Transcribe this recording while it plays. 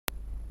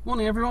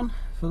Morning everyone.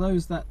 For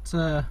those that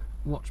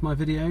watch my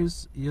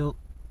videos,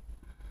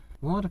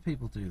 why do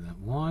people do that?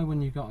 Why,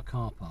 when you've got a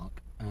car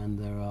park and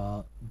there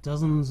are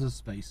dozens of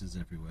spaces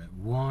everywhere,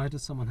 why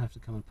does someone have to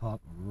come and park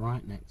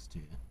right next to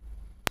you?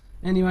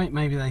 Anyway,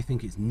 maybe they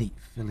think it's neat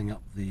filling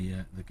up the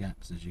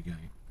gaps as you go.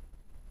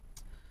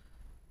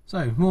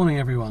 So, morning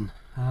everyone.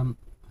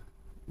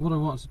 What I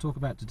wanted to talk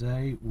about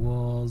today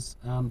was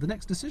the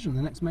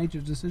next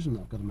major decision that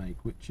I've got to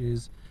make, which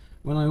is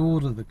when I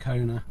order the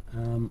Kona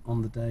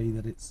on the day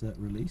that it's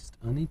released,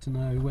 I need to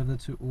know whether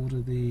to order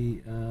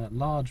the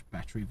large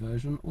battery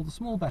version or the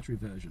small battery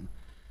version.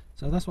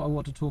 So that's what I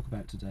want to talk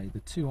about today, the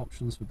two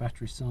options for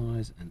battery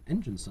size and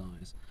engine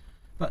size.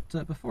 But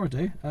before I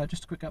do,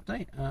 just a quick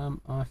update.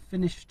 I've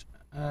finished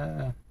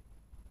doing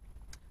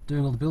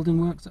all the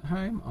building works at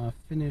home. I've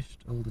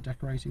finished all the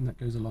decorating that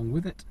goes along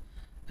with it.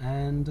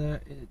 And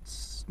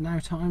it's now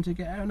time to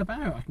get out and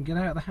about. I can get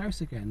out of the house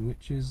again,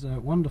 which is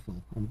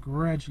wonderful. I'm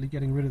gradually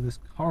getting rid of this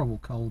horrible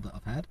cold that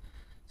I've had,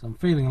 so I'm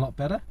feeling a lot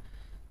better.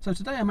 So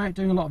today I'm out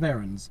doing a lot of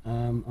errands.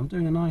 I'm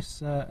doing a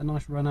nice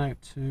run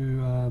out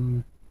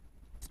to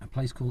a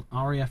place called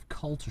RAF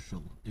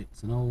Coltishall.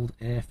 It's an old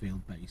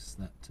airfield base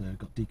that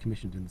got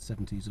decommissioned in the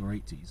 70s or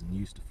 80s and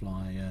used to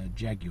fly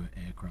Jaguar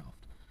aircraft.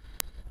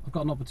 I've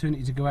got an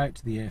opportunity to go out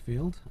to the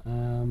airfield,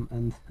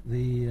 and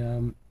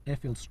the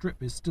airfield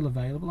strip is still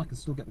available. I can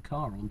still get the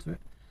car onto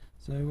it,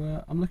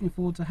 so I'm looking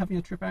forward to having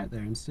a trip out there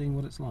and seeing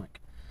what it's like.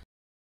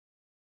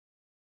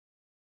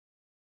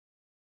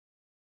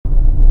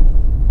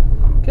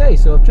 Okay,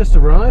 so I've just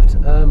arrived.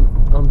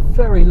 I'm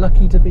very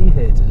lucky to be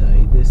here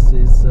today. This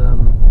is a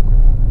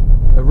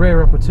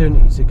rare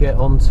opportunity to get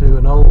onto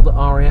an old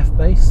RAF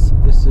base.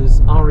 This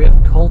is RAF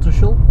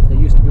Coltishall. It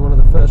used to be one of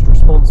the first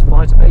response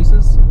fighter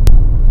bases.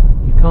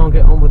 You can't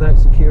get on without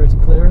security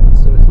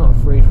clearance, so it's not a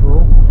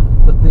free-for-all.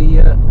 But the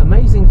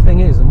amazing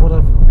thing is, and what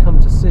I've come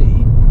to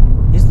see,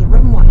 is the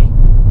runway.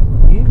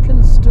 You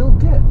can still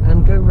get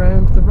and go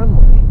round the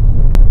runway.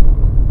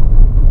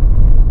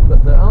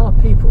 But there are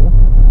people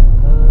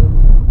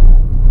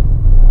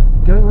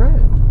going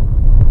round.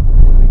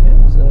 There we go,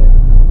 so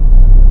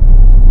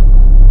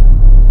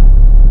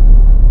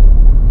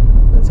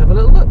let's have a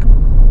little look.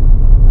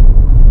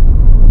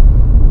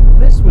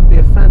 This would be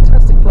a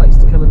fantastic place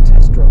to come and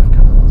test drive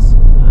cars,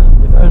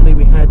 if only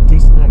we had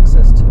decent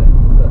access to it,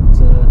 but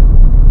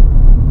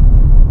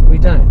we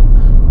don't.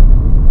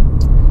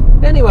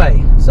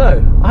 Anyway,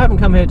 so I haven't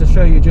come here to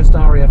show you just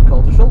RAF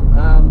Coltishall.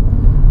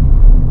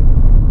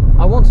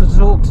 I wanted to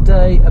talk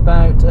today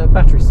about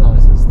battery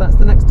sizes. That's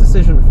the next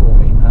decision for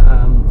me.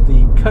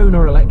 The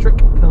Kona electric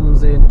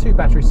comes in two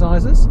battery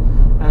sizes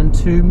and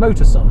two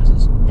motor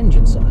sizes,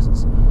 engine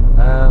sizes.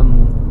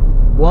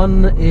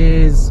 One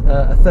is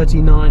a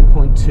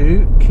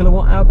 39.2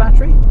 kilowatt hour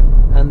battery,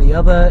 and the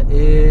other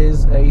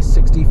is a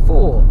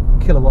 64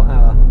 kilowatt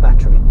hour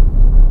battery.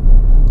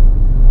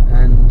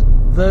 And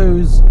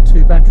those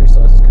two battery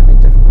sizes come in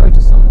different motor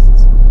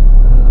sizes.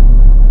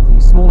 The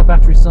smaller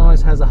battery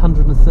size has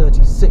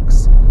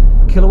 136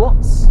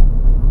 kilowatts,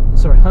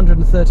 sorry,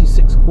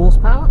 136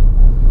 horsepower,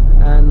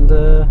 and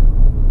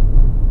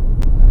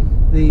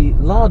the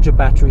larger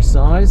battery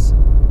size,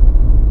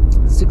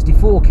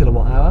 64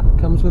 kilowatt hour,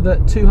 comes with a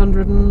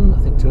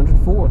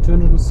 204 or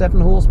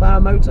 207 horsepower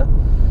motor.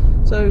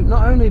 So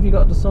not only have you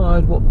got to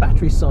decide what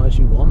battery size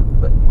you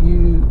want, but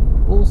you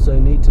also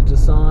need to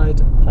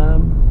decide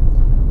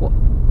what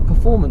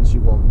performance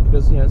you want,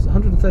 because it's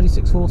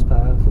 136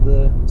 horsepower for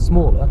the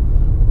smaller,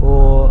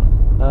 or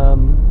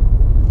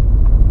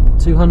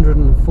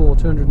 204,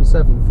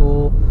 207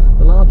 for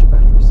the larger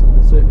battery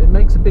size. So it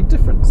makes a big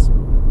difference.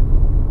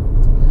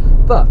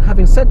 But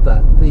having said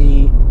that,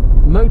 the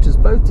motors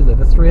both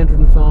deliver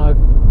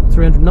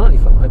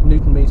 395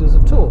 newton meters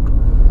of torque.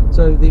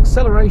 So the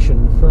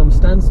acceleration from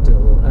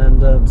standstill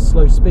and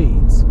slow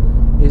speeds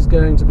is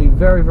going to be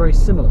very, very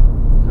similar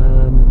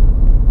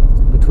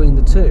between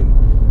the two.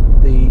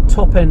 The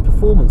top end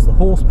performance, the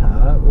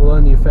horsepower, will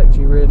only affect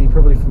you really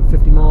probably from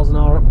 50 miles an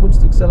hour upwards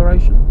to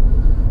acceleration.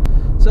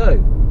 So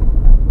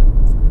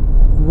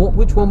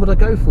which one would I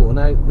go for?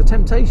 Now the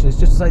temptation is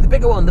just to say the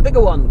bigger one,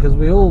 because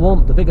we all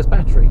want the biggest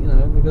battery,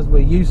 because we're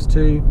used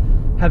to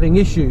having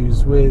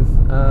issues with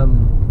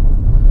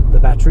the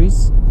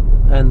batteries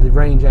and the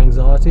range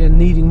anxiety and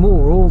needing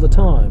more all the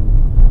time.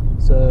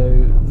 So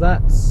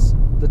that's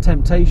the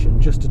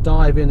temptation, just to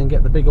dive in and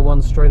get the bigger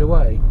one straight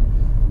away.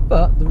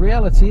 But the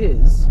reality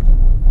is,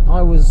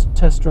 I was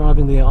test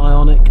driving the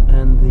Ioniq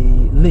and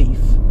the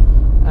Leaf,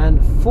 and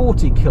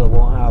 40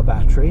 kilowatt hour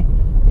battery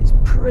is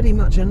pretty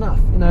much enough.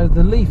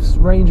 The Leaf's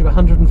range of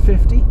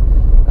 150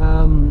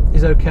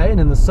 is okay, and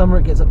in the summer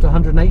it gets up to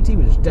 180,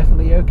 which is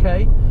definitely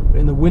okay. But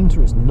in the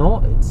winter it's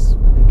not.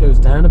 It goes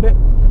down a bit.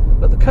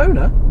 But the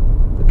Kona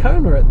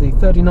at the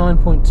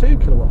 39.2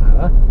 kilowatt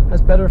hour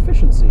has better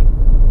efficiency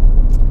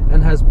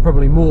and has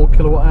probably more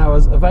kilowatt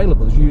hours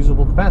available as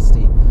usable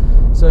capacity.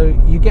 So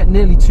you get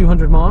nearly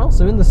 200 miles.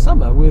 So in the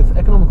summer with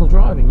economical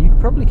driving, you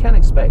probably can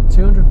expect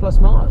 200 plus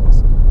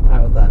miles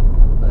out of that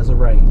as a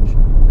range.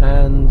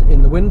 And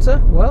in the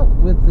winter, well,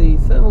 with the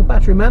thermal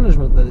battery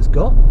management that it's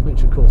got,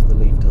 which of course the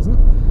Leaf doesn't,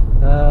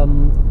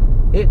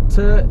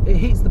 it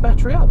heats the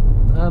battery up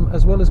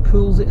as well as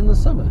cools it in the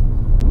summer.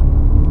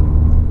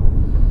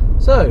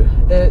 So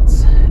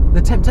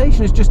the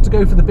temptation is just to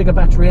go for the bigger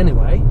battery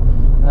anyway,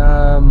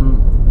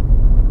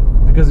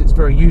 because it's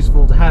very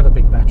useful to have a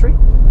big battery.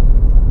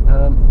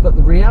 But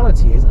the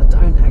reality is I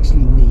don't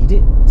actually need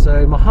it.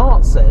 So my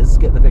heart says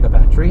get the bigger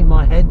battery,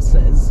 my head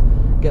says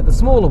get the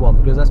smaller one,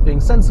 because that's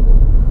being sensible.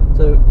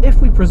 So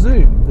if we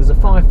presume there's a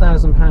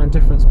 £5,000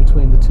 difference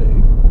between the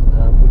two,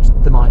 which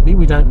there might be,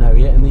 we don't know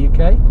yet in the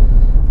UK,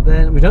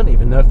 then we don't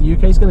even know if the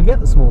UK is going to get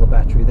the smaller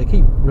battery. They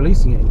keep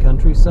releasing it in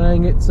countries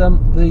saying it's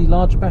the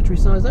larger battery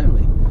size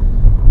only.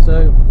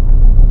 So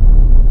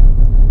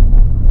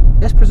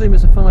let's presume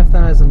it's a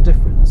 5,000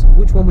 difference.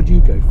 Which one would you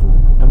go for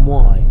and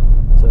why?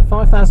 So a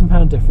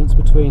 £5,000 difference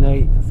between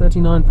a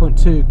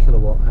 39.2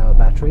 kilowatt hour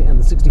battery and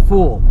the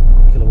 64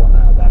 kilowatt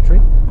hour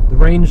battery. The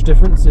range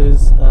difference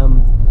is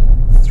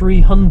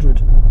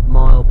 300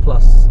 mile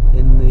plus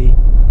in the...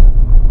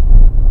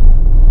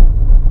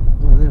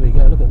 Oh, there we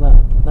go, look at that.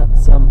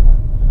 That's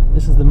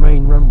this is the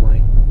main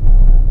runway.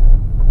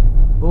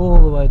 All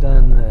the way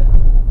down there.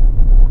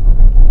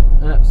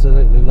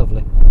 Absolutely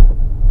lovely.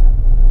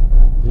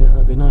 Yeah,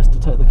 that'd be nice to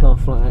take the car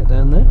flat out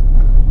down there,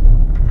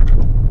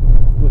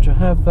 which I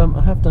have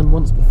done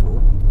once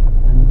before,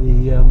 and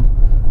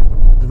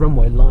the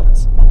runway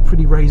lights are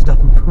pretty raised up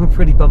and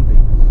pretty bumpy.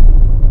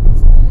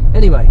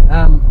 Anyway,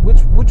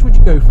 which would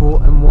you go for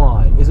and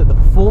why? Is it the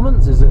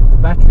performance? Is it the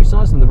battery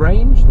size and the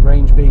range? The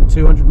range being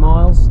 200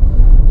 miles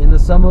in the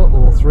summer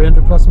or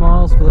 300 plus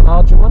miles for the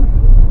larger one?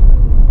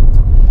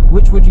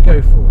 Which would you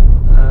go for?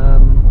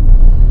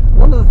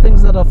 One of the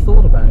things that I've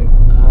thought about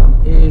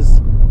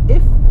is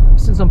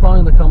since I'm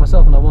buying the car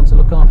myself and I want to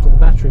look after the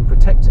battery and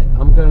protect it,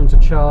 I'm going to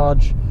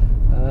charge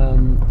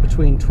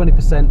between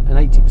 20% and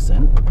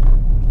 80%,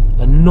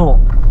 and not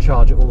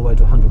charge it all the way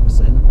to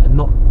 100%, and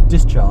not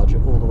discharge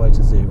it all the way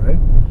to 0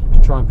 to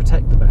try and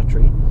protect the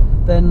battery.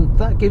 Then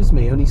that gives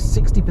me only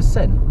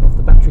 60% of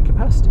the battery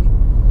capacity.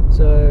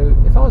 So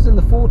if I was in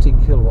the 40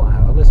 kilowatt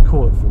hour, let's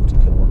call it 40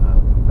 kilowatt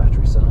hour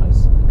battery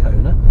size,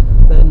 Kona,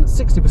 then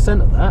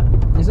 60% of that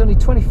is only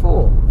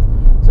 24.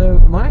 So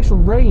my actual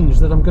range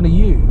that I'm going to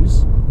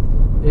use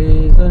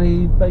is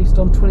only based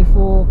on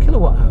 24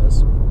 kilowatt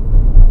hours,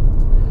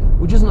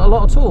 which isn't a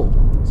lot at all.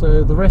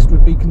 So the rest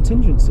would be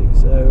contingency.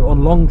 So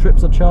on long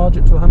trips I charge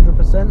it to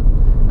 100%,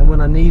 and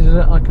when I needed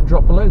it I could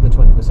drop below the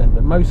 20%,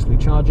 but mostly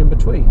charge in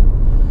between.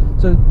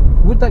 So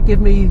would that give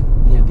me,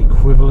 the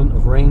equivalent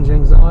of range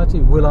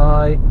anxiety? Will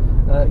I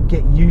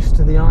get used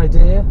to the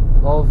idea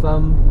of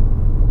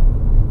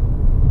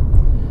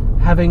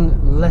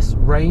having less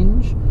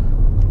range?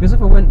 Because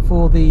if I went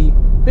for the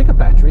bigger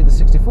battery, the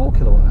 64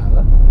 kilowatt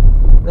hour,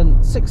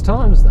 then 6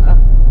 times that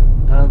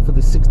for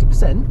the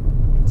 60%,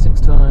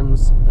 6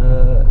 times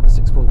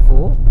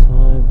 6.4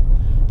 time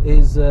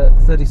is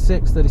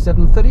 36,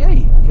 37,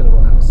 38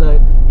 kilowatt hours.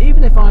 So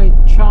even if I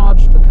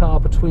charged the car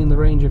between the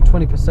range of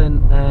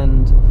 20%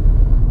 and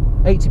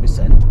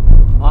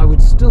 80%, I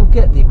would still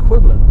get the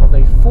equivalent of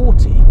a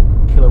 40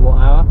 kilowatt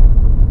hour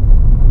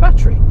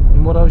battery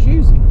in what I was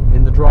using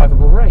in the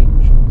drivable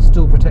range,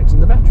 still protecting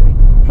the battery,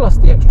 plus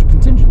the extra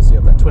contingency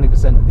of that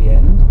 20% at the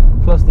end,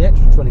 plus the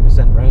extra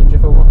 20% range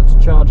if I wanted to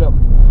charge up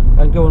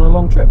and go on a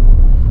long trip.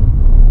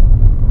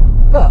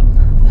 But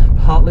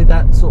partly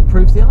that sort of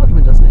proves the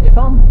argument, doesn't it? If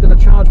I'm going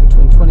to charge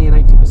between 20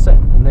 and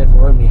 80% and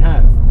therefore only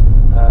have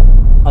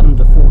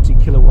under 40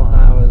 kilowatt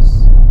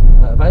hours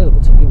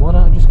available to me, why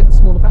don't I just get the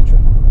smaller battery?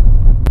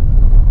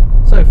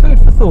 So food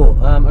for thought.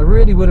 I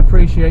really would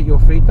appreciate your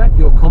feedback,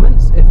 your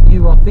comments. If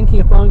you are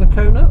thinking of buying a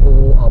Kona,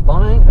 or are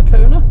buying a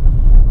Kona,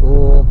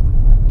 or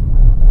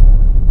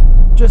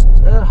just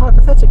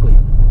hypothetically,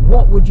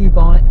 what would you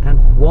buy and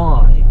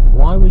why?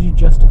 Why would you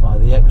justify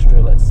the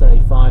extra, let's say,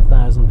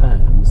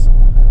 £5,000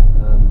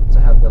 to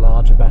have the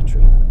larger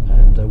battery?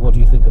 And what do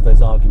you think of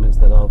those arguments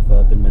that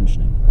I've been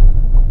mentioning?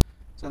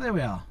 So there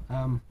we are.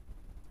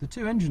 The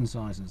two engine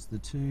sizes, the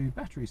two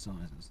battery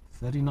sizes,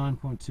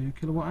 39.2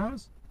 kilowatt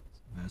hours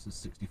versus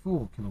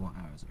 64 kilowatt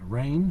hours. A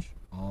range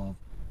of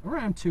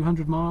around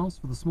 200 miles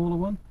for the smaller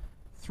one,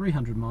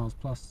 300 miles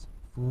plus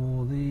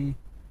for the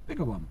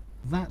bigger one.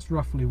 That's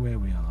roughly where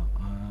we are.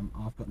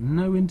 I've got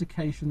no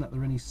indication that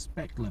there are any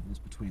spec levels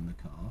between the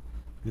car,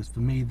 because for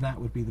me that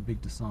would be the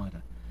big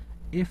decider.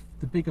 If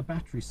the bigger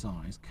battery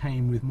size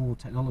came with more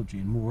technology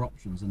and more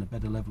options and a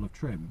better level of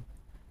trim,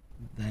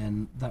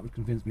 then that would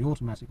convince me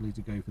automatically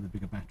to go for the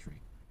bigger battery.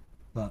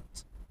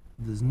 But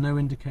there's no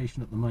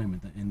indication at the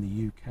moment that in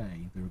the UK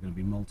there are going to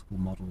be multiple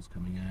models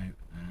coming out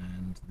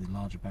and the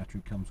larger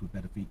battery comes with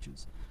better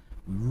features.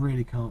 We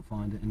really can't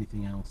find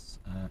anything else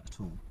at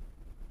all.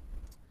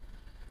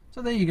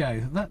 So there you go.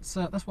 That's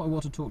what I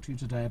want to talk to you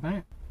today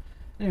about.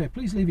 Anyway,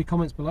 please leave your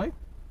comments below.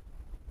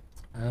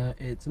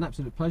 It's an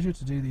absolute pleasure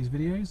to do these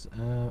videos,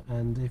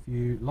 and if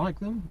you like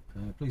them,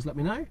 please let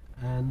me know,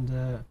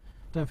 and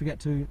don't forget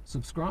to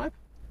subscribe.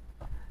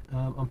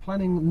 I'm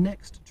planning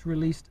next to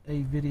release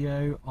a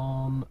video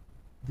on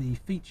the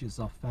features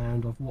I've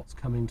found of what's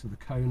coming to the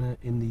Kona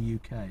in the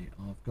UK.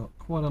 I've got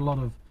quite a lot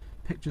of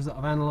pictures that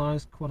I've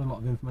analysed, quite a lot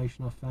of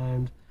information I've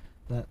found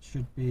that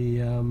should be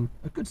a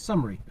good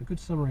summary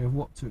of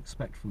what to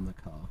expect from the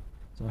car.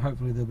 So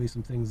hopefully there'll be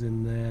some things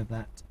in there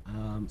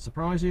that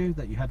surprise you,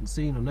 that you hadn't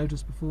seen or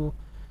noticed before,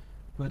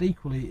 but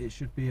equally it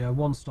should be a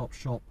one-stop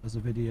shop as a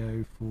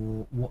video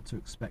for what to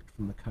expect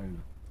from the Kona.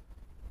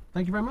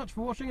 Thank you very much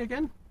for watching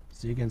again.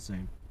 See you again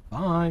soon.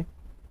 Bye.